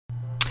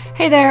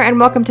Hey there, and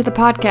welcome to the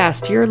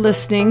podcast. You're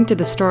listening to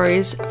the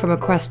stories from A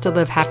Quest to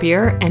Live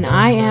Happier, and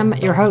I am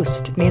your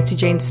host, Nancy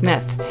Jane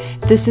Smith.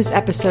 This is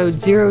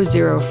episode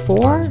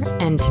 004,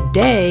 and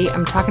today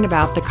I'm talking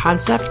about the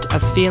concept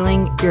of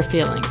feeling your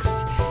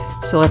feelings.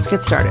 So let's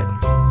get started.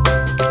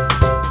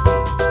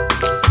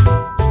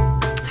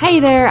 Hey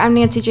there, I'm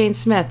Nancy Jane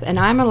Smith, and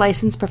I'm a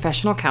licensed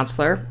professional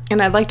counselor,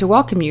 and I'd like to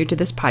welcome you to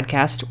this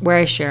podcast where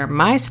I share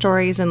my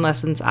stories and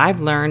lessons I've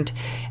learned,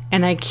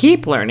 and I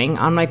keep learning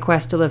on my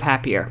quest to live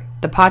happier.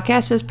 The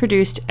podcast is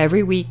produced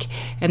every week,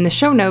 and the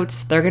show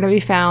notes, they're going to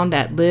be found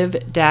at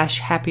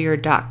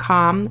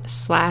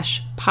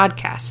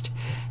live-happier.com/podcast.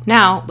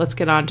 Now, let's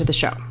get on to the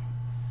show.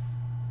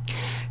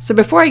 So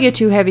before I get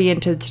too heavy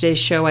into today's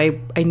show, I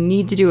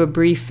need to do a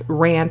brief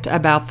rant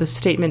about the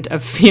statement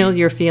of feel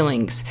your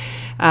feelings.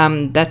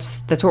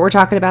 That's what we're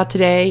talking about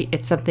today.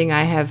 It's something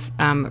I have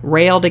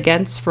railed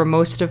against for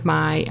most of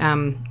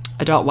my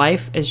adult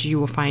life, as you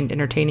will find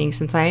entertaining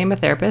since I am a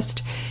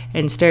therapist,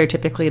 and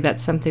stereotypically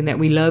that's something that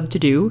we love to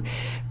do.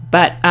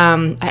 But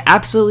I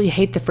absolutely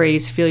hate the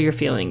phrase feel your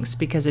feelings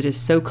because it is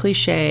so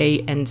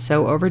cliche and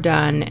so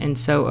overdone and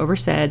so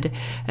oversaid,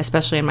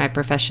 especially in my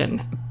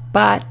profession.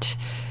 But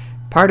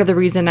part of the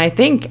reason I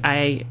think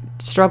I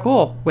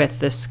struggle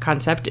with this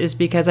concept is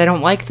because I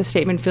don't like the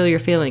statement feel your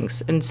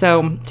feelings. And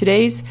so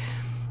today's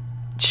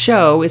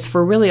show is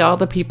for really all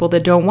the people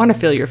that don't want to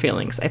feel your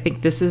feelings. I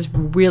think this is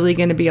really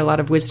going to be a lot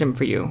of wisdom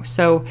for you.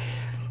 So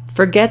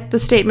forget the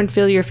statement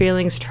feel your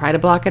feelings, try to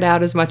block it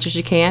out as much as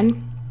you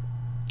can,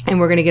 and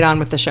we're going to get on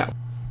with the show.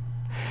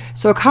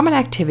 So a common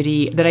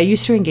activity that I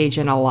used to engage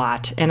in a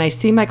lot, and I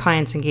see my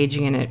clients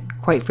engaging in it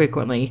quite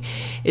frequently,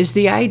 is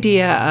the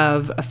idea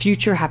of a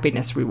future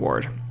happiness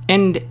reward.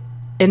 And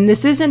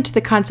this isn't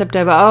the concept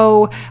of,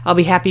 oh, I'll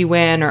be happy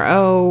when, or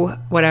oh,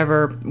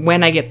 whatever,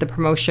 when I get the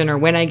promotion, or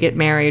when I get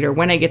married, or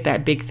when I get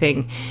that big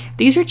thing.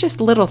 These are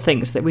just little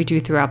things that we do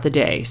throughout the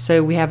day.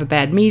 So we have a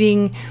bad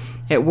meeting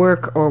at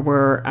work, or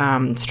we're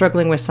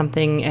struggling with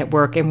something at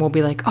work, and we'll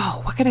be like,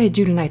 oh, what could I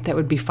do tonight that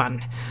would be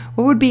fun?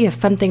 What would be a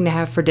fun thing to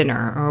have for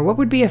dinner? Or what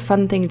would be a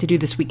fun thing to do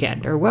this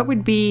weekend? Or what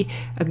would be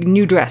a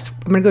new dress?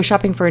 I'm going to go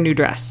shopping for a new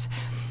dress.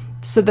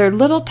 So they're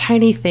little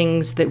tiny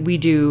things that we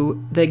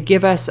do that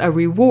give us a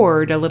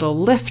reward, a little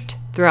lift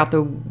throughout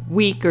the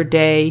week or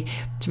day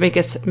to make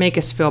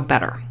us feel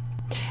better.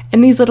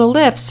 And these little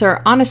lifts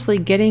are honestly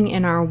getting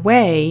in our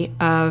way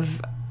of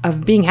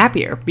being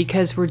happier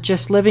because we're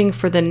just living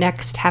for the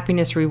next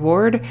happiness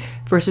reward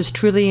versus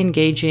truly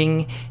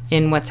engaging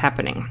in what's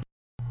happening.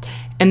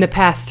 And the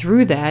path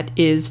through that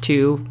is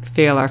to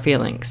feel our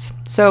feelings.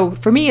 So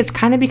for me, it's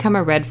kind of become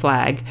a red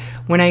flag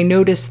when I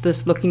notice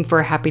this looking for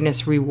a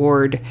happiness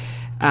reward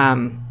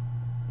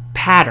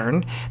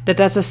pattern,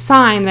 that's a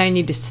sign that I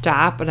need to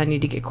stop and I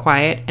need to get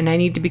quiet and I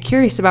need to be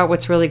curious about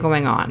what's really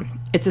going on.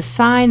 It's a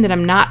sign that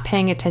I'm not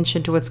paying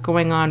attention to what's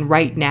going on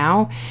right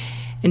now.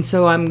 And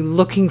so I'm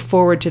looking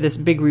forward to this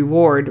big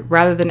reward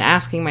rather than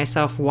asking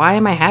myself, why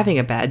am I having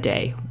a bad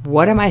day?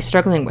 What am I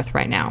struggling with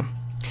right now?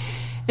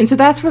 And so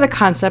that's where the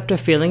concept of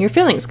feeling your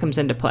feelings comes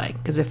into play.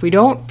 Because if we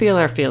don't feel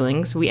our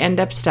feelings, we end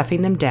up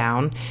stuffing them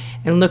down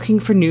and looking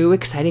for new,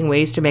 exciting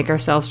ways to make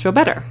ourselves feel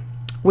better.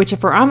 Which,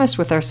 if we're honest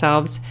with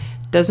ourselves,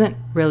 doesn't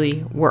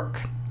really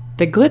work.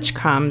 The glitch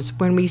comes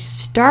when we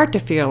start to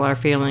feel our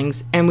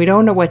feelings and we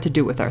don't know what to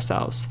do with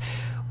ourselves.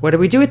 What do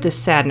we do with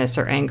this sadness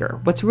or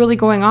anger? What's really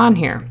going on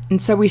here? And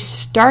so we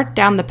start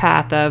down the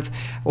path of,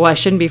 well, I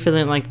shouldn't be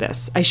feeling like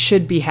this. I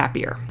should be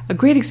happier. A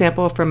great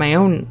example from my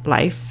own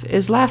life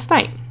is last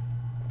night.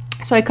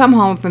 So I come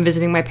home from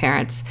visiting my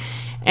parents,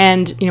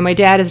 and my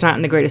dad is not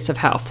in the greatest of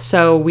health,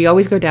 so we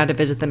always go down to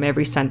visit them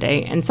every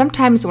Sunday. And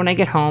sometimes when I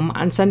get home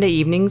on Sunday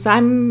evenings,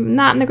 I'm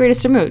not in the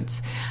greatest of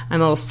moods.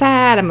 I'm a little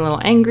sad, I'm a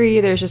little angry,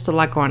 there's just a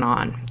lot going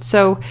on.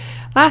 So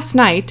last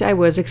night I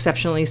was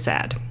exceptionally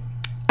sad.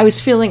 I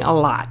was feeling a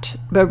lot,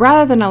 but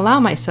rather than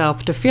allow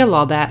myself to feel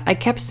all that, I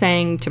kept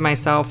saying to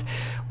myself,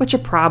 what's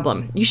your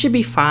problem? You should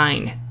be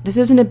fine. This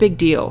isn't a big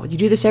deal. You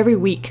do this every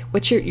week.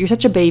 You're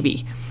such a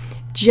baby.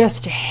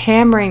 Just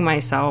hammering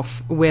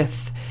myself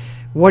with,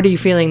 what are you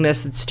feeling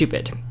that's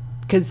stupid?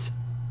 Because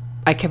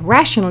I kept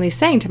rationally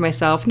saying to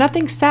myself,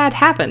 nothing sad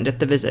happened at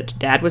the visit.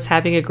 Dad was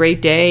having a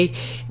great day.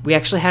 We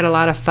actually had a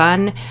lot of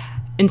fun.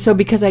 And so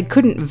because I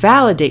couldn't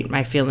validate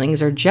my feelings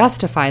or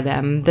justify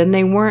them, then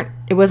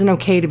it wasn't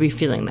okay to be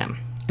feeling them.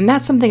 And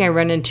that's something I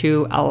run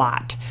into a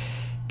lot.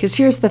 Because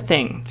here's the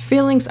thing,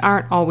 feelings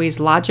aren't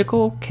always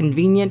logical,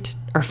 convenient,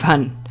 or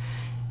fun.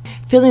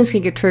 Feelings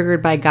can get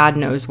triggered by God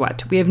knows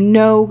what. We have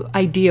no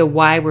idea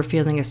why we're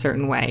feeling a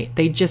certain way.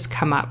 They just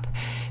come up.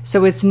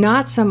 So it's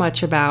not so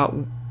much about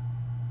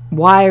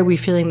why are we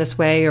feeling this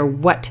way or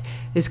what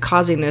is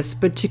causing this,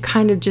 but to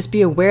kind of just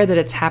be aware that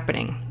it's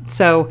happening.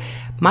 So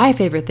my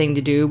favorite thing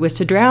to do was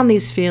to drown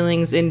these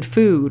feelings in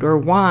food or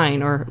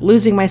wine or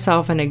losing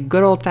myself in a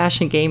good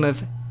old-fashioned game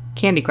of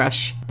Candy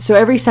Crush. So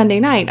every Sunday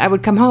night, I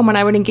would come home and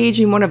I would engage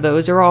in one of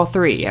those or all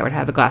three. I would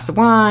have a glass of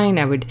wine,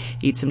 I would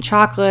eat some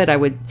chocolate, I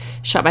would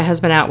shut my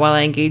husband out while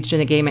I engaged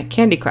in a game at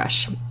Candy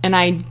Crush. And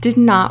I did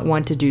not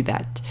want to do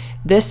that.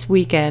 This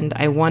weekend,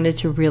 I wanted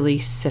to really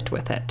sit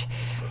with it.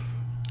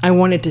 I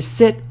wanted to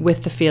sit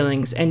with the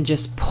feelings and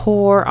just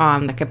pour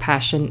on the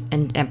compassion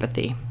and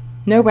empathy.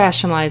 No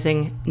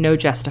rationalizing, no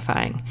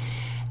justifying.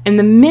 And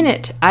the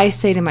minute I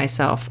say to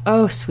myself,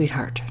 oh,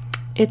 sweetheart,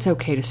 it's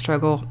okay to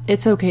struggle.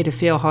 It's okay to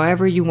feel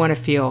however you want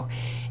to feel.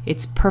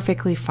 It's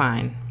perfectly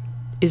fine,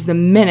 is the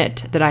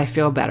minute that I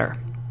feel better.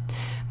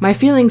 My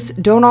feelings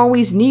don't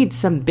always need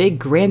some big,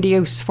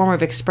 grandiose form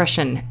of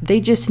expression. They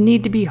just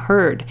need to be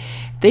heard.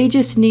 They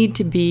just need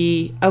to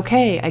be,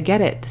 okay, I get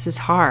it. This is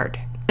hard.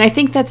 And I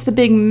think that's the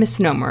big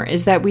misnomer,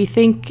 is that we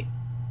think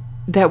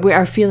that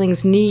our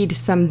feelings need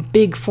some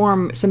big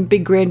form, some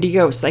big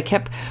grandiose. I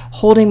kept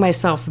holding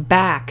myself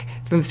back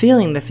from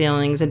feeling the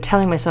feelings and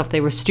telling myself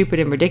they were stupid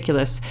and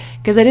ridiculous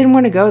because I didn't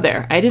want to go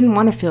there. I didn't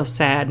want to feel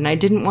sad and I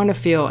didn't want to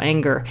feel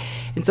anger.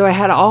 And so I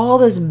had all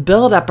this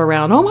buildup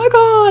around, oh my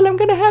God, I'm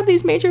going to have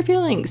these major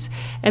feelings.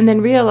 And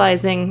then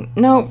realizing,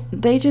 no,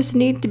 they just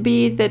need to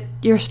be that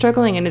you're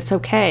struggling and it's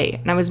okay.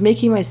 And I was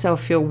making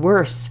myself feel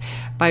worse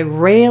by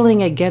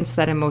railing against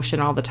that emotion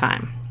all the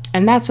time.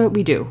 And that's what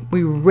we do.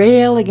 We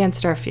rail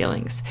against our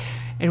feelings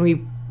and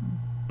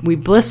we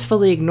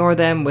blissfully ignore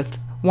them with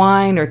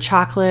wine or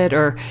chocolate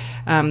or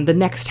the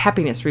next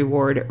happiness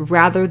reward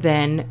rather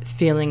than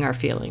feeling our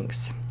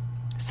feelings.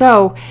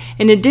 So,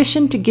 in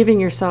addition to giving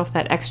yourself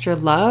that extra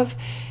love,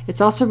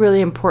 it's also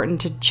really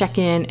important to check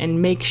in and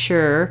make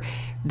sure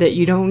that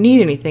you don't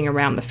need anything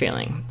around the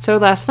feeling. So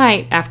last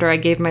night, after I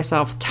gave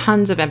myself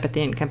tons of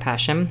empathy and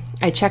compassion,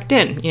 I checked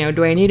in.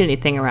 Do I need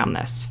anything around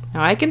this?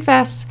 Now, I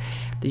confess,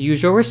 the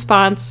usual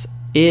response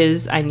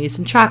is I need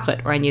some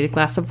chocolate or I need a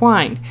glass of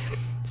wine.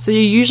 So you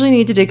usually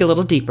need to dig a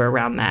little deeper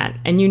around that.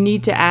 And you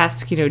need to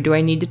ask, do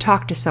I need to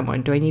talk to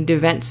someone? Do I need to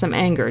vent some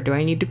anger? Do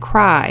I need to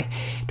cry?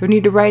 Do I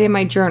need to write in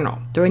my journal?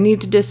 Do I need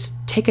to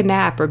just take a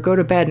nap or go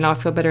to bed and I'll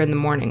feel better in the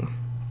morning?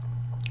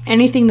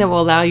 Anything that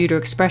will allow you to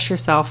express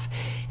yourself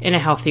in a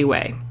healthy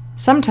way.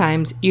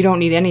 Sometimes you don't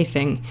need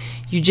anything.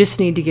 You just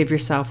need to give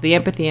yourself the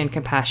empathy and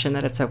compassion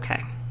that it's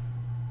okay.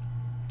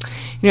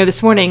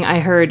 This morning I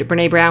heard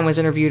Brene Brown was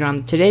interviewed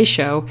on Today's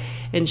Show,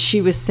 and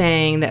she was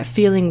saying that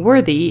feeling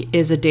worthy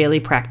is a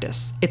daily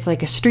practice. It's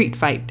like a street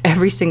fight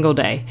every single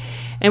day.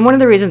 And one of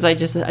the reasons I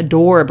just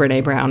adore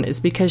Brene Brown is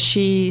because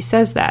she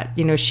says that.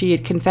 She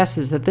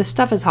confesses that this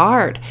stuff is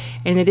hard,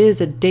 and it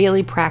is a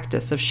daily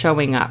practice of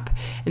showing up.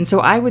 And so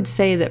I would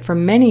say that for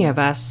many of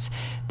us,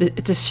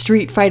 it's a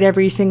street fight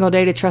every single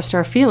day to trust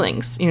our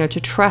feelings, to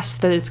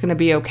trust that it's going to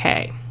be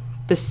okay.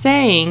 The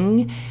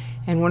saying,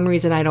 and one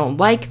reason I don't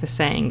like the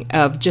saying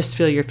of just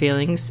feel your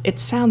feelings, it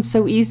sounds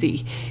so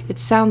easy. It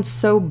sounds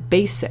so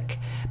basic.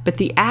 But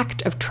the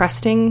act of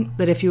trusting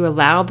that if you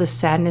allow the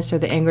sadness or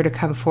the anger to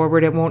come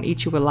forward, it won't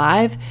eat you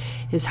alive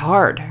is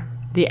hard.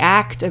 The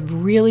act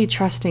of really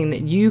trusting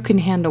that you can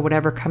handle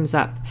whatever comes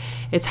up.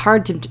 It's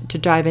hard to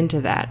dive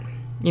into that,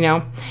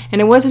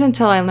 And it wasn't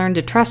until I learned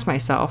to trust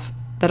myself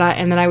that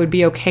I would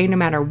be okay no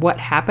matter what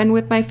happened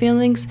with my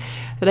feelings,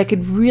 that I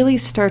could really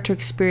start to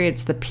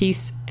experience the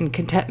peace and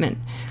contentment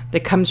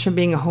that comes from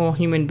being a whole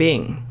human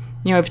being.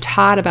 I've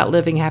taught about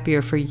living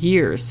happier for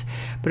years,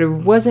 but it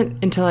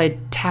wasn't until I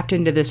tapped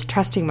into this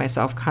trusting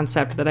myself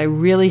concept that I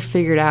really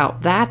figured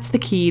out that's the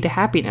key to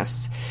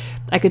happiness.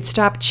 I could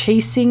stop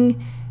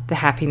chasing the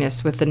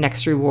happiness with the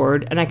next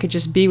reward, and I could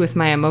just be with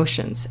my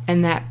emotions.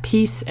 And that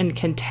peace and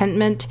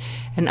contentment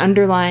and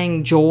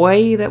underlying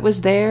joy that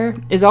was there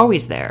is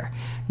always there,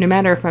 no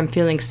matter if I'm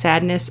feeling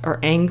sadness or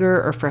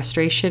anger or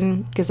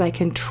frustration, because I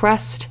can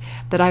trust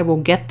that I will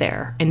get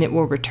there and it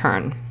will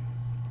return.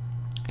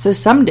 So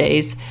some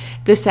days,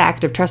 this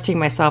act of trusting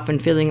myself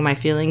and feeling my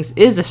feelings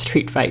is a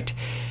street fight.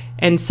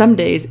 And some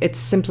days, it's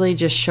simply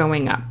just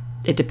showing up.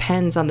 It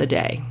depends on the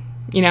day.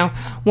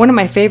 One of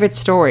my favorite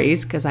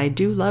stories, because I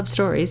do love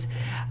stories,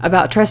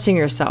 about trusting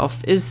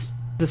yourself is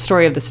the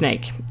story of the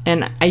snake.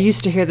 And I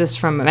used to hear this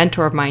from a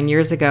mentor of mine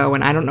years ago,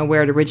 and I don't know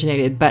where it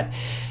originated, but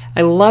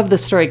I love the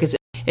story because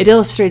it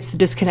illustrates the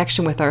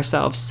disconnection with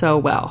ourselves so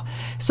well.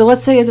 So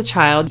let's say as a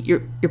child,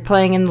 you're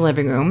playing in the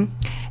living room,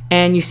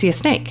 and you see a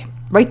snake.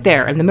 Right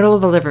there in the middle of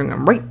the living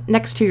room, right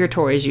next to your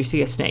toys, you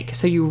see a snake.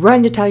 So you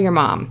run to tell your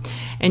mom.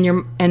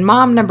 And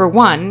mom number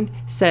one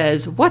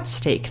says, "What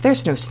snake?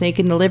 There's no snake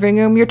in the living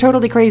room. You're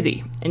totally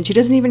crazy." And she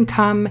doesn't even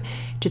come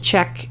to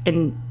check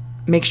and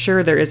make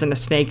sure there isn't a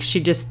snake. She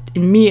just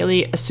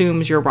immediately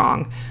assumes you're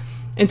wrong.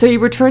 And so you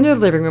return to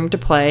the living room to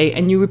play,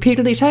 and you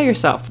repeatedly tell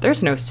yourself,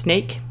 "There's no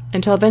snake,"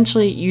 until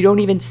eventually you don't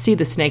even see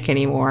the snake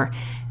anymore.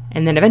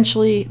 And then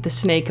eventually the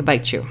snake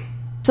bites you.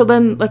 So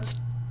then let's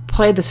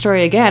play the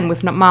story again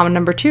with mom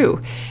number two.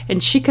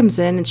 And she comes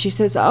in and she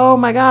says, "Oh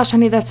my gosh,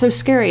 honey, that's so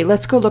scary.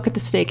 Let's go look at the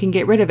snake and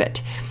get rid of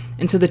it."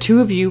 And so the two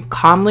of you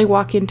calmly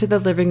walk into the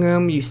living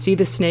room. You see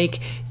the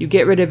snake, you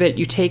get rid of it,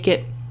 you take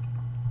it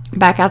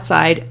back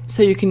outside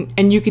so you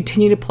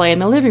continue to play in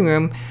the living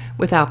room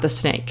without the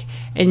snake.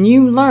 And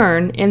you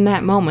learn in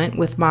that moment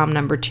with mom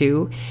number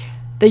two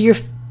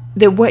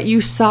that what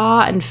you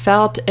saw and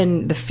felt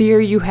and the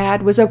fear you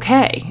had was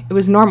okay. It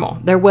was normal.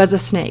 There was a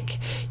snake.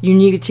 You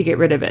needed to get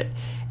rid of it.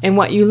 And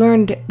what you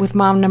learned with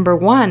mom number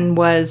 1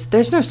 was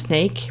there's no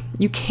snake.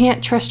 You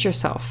can't trust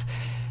yourself.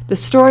 The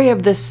story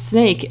of this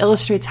snake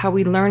illustrates how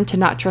we learn to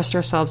not trust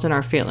ourselves and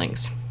our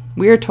feelings.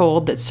 We are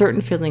told that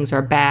certain feelings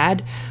are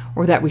bad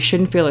or that we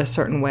shouldn't feel a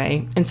certain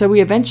way, and so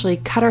we eventually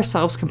cut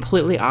ourselves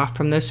completely off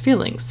from those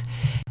feelings.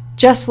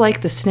 Just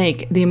like the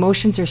snake, the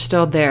emotions are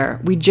still there.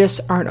 We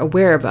just aren't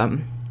aware of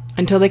them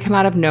until they come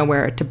out of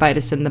nowhere to bite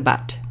us in the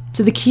butt.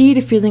 So the key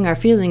to feeling our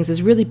feelings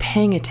is really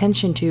paying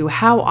attention to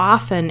how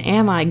often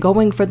am I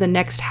going for the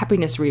next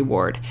happiness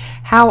reward?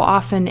 How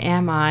often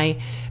am I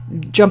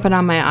jumping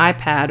on my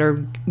iPad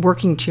or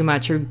working too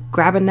much or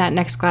grabbing that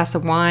next glass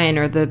of wine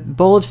or the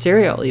bowl of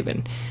cereal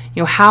even?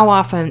 How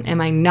often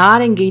am I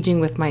not engaging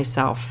with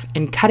myself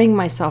and cutting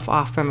myself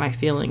off from my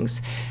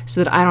feelings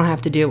so that I don't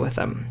have to deal with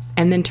them?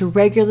 And then to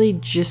regularly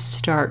just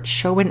start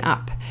showing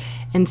up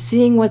and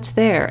seeing what's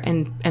there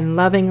and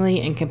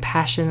lovingly and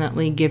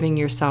compassionately giving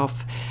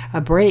yourself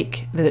a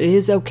break, that it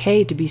is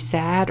okay to be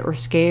sad or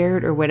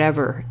scared or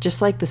whatever.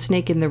 Just like the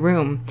snake in the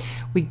room,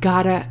 we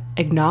gotta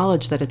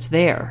acknowledge that it's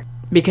there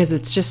because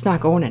it's just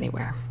not going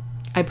anywhere.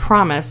 I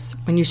promise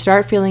when you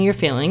start feeling your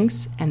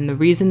feelings, and the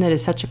reason that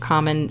is such a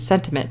common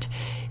sentiment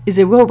is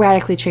it will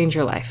radically change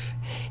your life.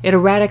 It'll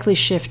radically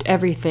shift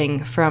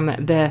everything from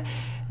the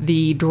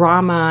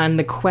drama and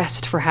the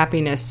quest for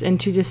happiness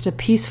into just a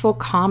peaceful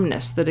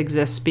calmness that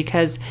exists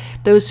because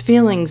those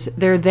feelings,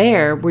 they're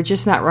there. We're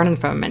just not running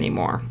from them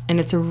anymore. And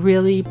it's a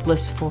really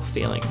blissful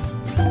feeling.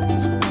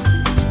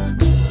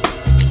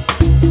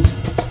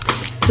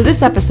 So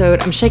this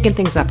episode, I'm shaking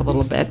things up a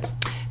little bit.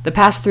 The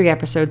past 3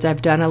 episodes,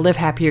 I've done a Live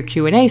Happier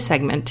Q&A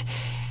segment.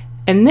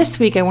 And this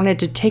week, I wanted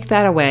to take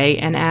that away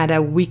and add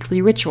a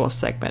weekly ritual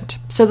segment.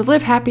 So the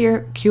Live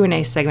Happier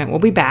Q&A segment will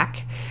be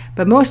back,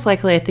 but most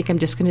likely I think I'm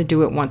just going to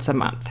do it once a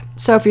month.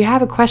 So if you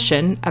have a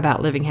question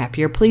about living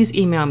happier, please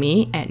email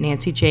me at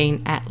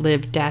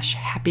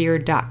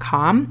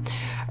nancyjane@live-happier.com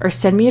or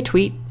send me a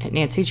tweet at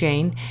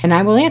nancyjane, and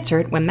I will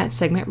answer it when that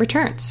segment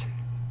returns.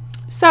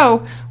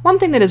 So, one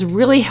thing that has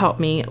really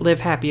helped me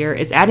live happier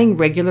is adding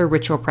regular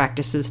ritual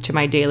practices to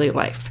my daily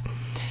life.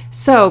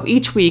 So,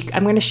 each week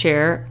I'm going to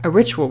share a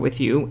ritual with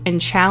you and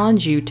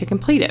challenge you to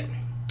complete it.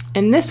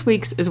 And this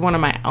week's is one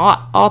of my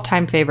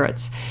all-time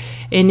favorites,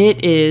 and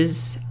it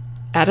is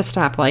at a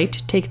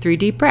stoplight, take 3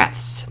 deep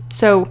breaths.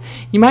 So,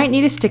 you might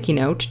need a sticky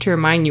note to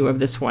remind you of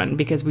this one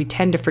because we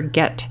tend to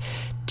forget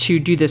to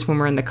do this when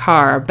we're in the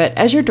car. But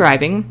as you're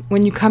driving,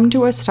 when you come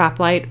to a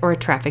stoplight or a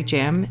traffic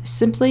jam,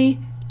 simply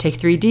take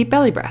 3 deep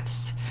belly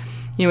breaths.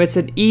 It's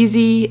an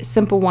easy,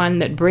 simple one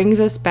that brings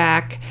us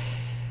back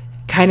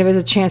kind of as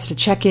a chance to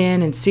check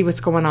in and see what's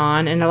going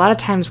on. And a lot of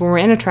times when we're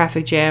in a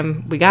traffic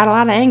jam, we got a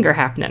lot of anger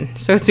happening.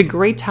 So it's a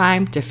great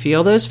time to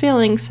feel those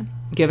feelings,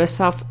 give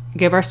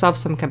ourselves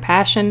some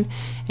compassion,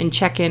 and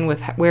check in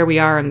with where we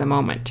are in the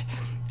moment.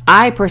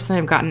 I personally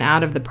have gotten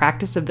out of the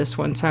practice of this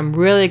one, so I'm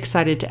really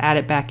excited to add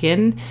it back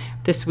in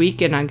this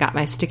week. And I got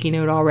my sticky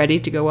note all ready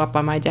to go up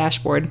on my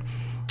dashboard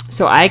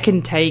so I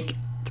can take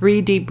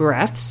 3 deep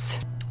breaths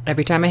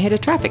every time I hit a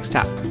traffic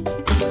stop.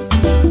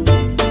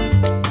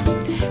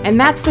 And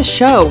that's the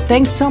show.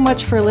 Thanks so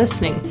much for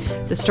listening.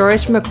 The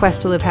Stories from a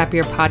Quest to Live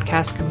Happier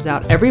podcast comes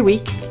out every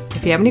week.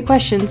 If you have any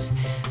questions,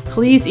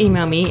 please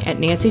email me at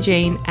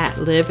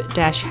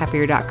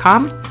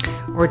nancyjane@live-happier.com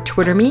or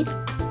Twitter me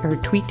or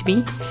tweet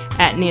me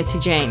at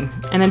nancyjane.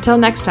 And until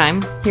next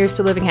time, here's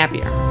to living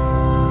happier.